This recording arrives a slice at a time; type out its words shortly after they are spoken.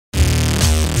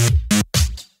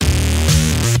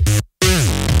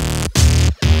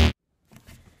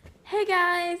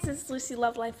guys, it's Lucy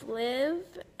Love Life Live,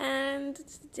 and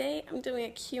today I'm doing a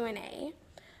Q&A,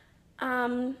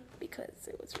 because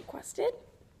it was requested,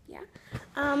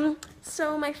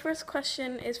 so my first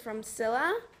question is from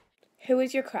Scylla. Who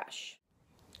is your crush?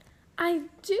 I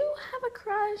do have a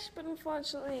crush, but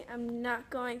unfortunately I'm not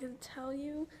going to tell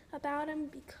you about him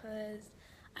because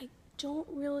I don't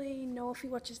really know if he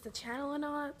watches the channel or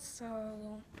not,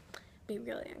 so be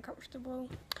really uncomfortable.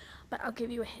 But I'll give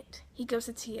you a hint. He goes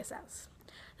to TSS.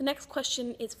 The next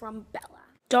question is from Bella.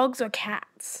 Dogs or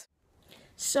cats?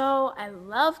 So I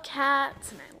love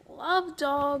cats and I love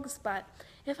dogs, but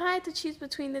if I had to choose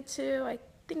between the two, I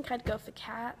think I'd go for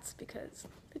cats because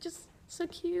they're just so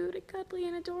cute and cuddly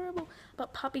and adorable.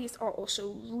 But puppies are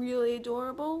also really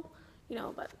adorable,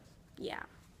 but yeah,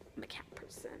 I'm a cat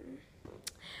person.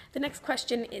 The next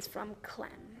question is from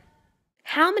Clem.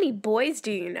 How many boys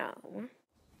do you know?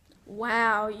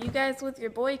 Wow, you guys with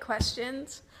your boy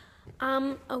questions.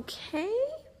 Okay.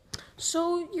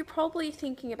 So you're probably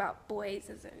thinking about boys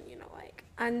as in, like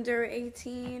under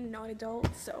 18, not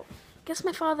adults. So I guess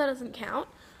my father doesn't count.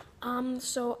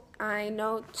 So I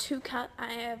know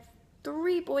I have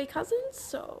 3 boy cousins,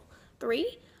 so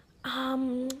 3.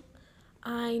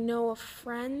 I know a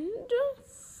friend,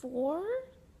 4.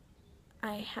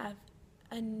 I have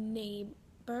a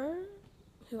neighbor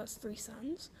who has 3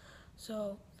 sons.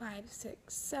 So 5,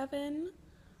 6, 7.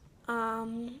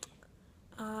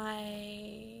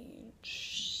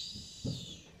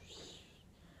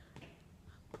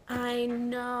 I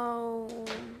know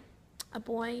a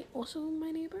boy, also my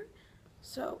neighbor.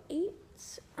 So 8.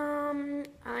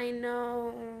 I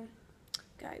know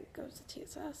a guy who goes to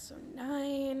TSS, so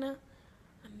 9.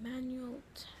 Emmanuel,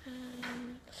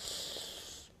 10.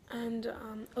 And,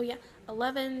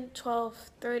 11,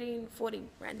 12, 13, 14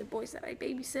 random boys that I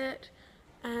babysit,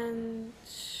 and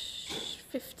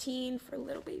 15 for a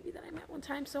little baby that I met one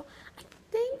time. So I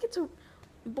think it's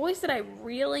boys that I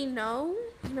really know,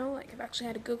 like I've actually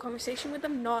had a good conversation with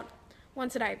them, not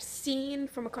ones that I've seen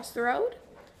from across the road.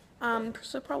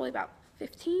 So probably about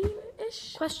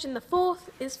 15-ish. Question the 4th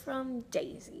is from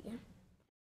Daisy.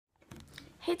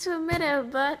 Hate to admit it,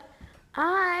 but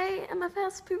I am a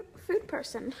fast food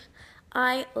person.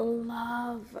 I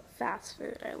love fast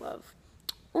food. I love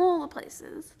all the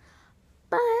places.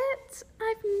 But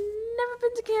I've never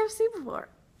been to KFC before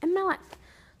in my life.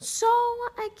 So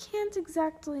I can't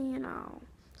exactly,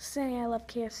 say I love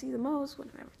KFC the most when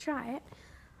I ever try it.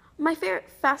 My favorite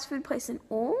fast food place in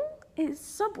all is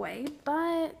Subway, but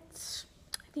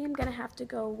I think I'm going to have to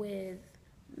go with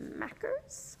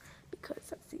Macca's because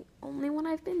that's the only one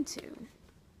I've been to.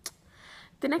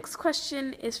 The next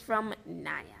question is from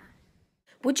Naya.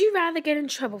 Would you rather get in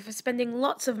trouble for spending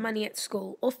lots of money at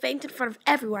school or faint in front of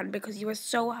everyone because you were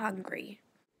so hungry?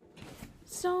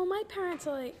 So my parents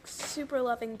are like super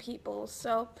loving people,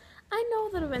 so I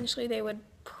know that eventually they would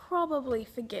probably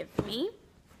forgive me.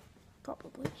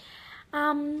 Probably.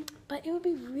 But it would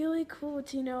be really cool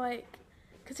to,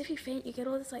 because if you faint, you get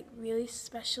all this, really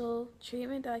special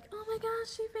treatment. They're like, oh my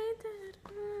gosh, she fainted.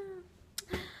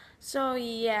 So,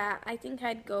 yeah, I think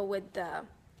I'd go with the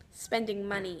spending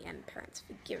money and parents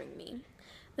forgiving me.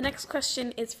 The next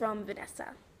question is from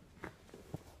Vanessa.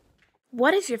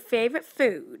 What is your favorite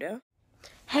food?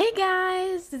 Hey,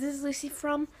 guys, this is Lucy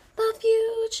from the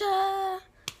future.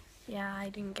 Yeah, I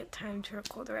didn't get time to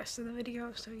record the rest of the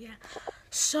video, so yeah.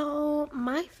 So,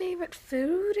 my favorite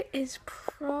food is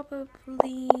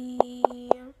probably,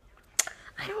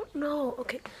 I don't know.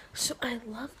 Okay, so I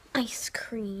love ice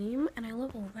cream, and I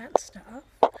love all that stuff.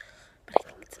 But I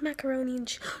think it's macaroni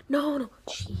and no,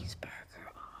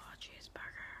 cheeseburger. Oh,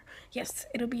 cheeseburger. Yes,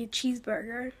 it'll be a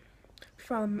cheeseburger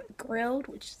from Grilled,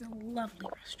 which is a lovely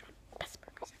restaurant. Best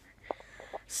burgers ever.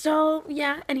 So,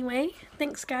 yeah, anyway,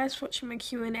 thanks guys for watching my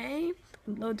Q&A.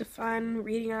 Loads of fun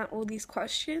reading out all these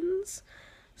questions.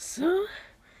 So,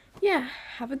 yeah,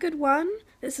 have a good one.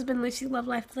 This has been Lucy Love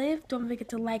Life Live. Don't forget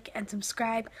to like and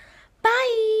subscribe.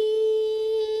 Bye!